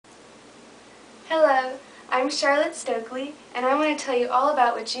Hello, I'm Charlotte Stokely, and I want to tell you all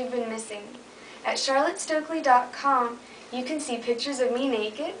about what you've been missing. At charlottestokely.com, you can see pictures of me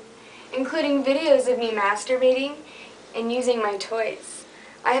naked, including videos of me masturbating and using my toys.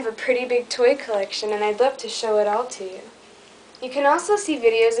 I have a pretty big toy collection, and I'd love to show it all to you. You can also see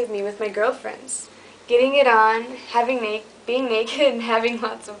videos of me with my girlfriends, getting it on, being naked, and having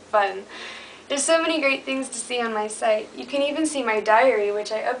lots of fun. There's so many great things to see on my site. You can even see my diary,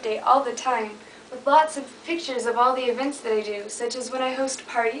 which I update all the time, with lots of pictures of all the events that I do, such as when I host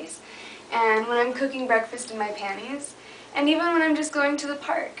parties, and when I'm cooking breakfast in my panties, and even when I'm just going to the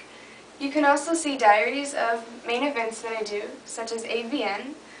park. You can also see diaries of main events that I do, such as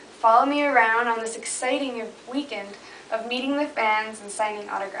AVN. Follow me around on this exciting weekend of meeting the fans and signing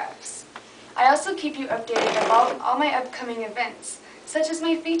autographs. I also keep you updated of all my upcoming events, such as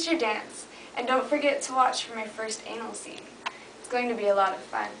my feature dance, and don't forget to watch for my first anal scene. It's going to be a lot of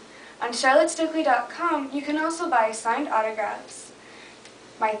fun. On charlottestokely.com, you can also buy signed autographs,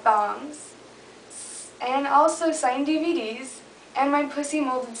 my thongs, and also signed DVDs, and my pussy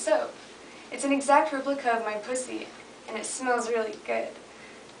molded soap. It's an exact replica of my pussy, and it smells really good.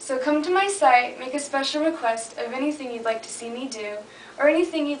 So come to my site, make a special request of anything you'd like to see me do, or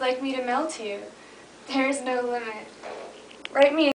anything you'd like me to mail to you. There is no limit. Write me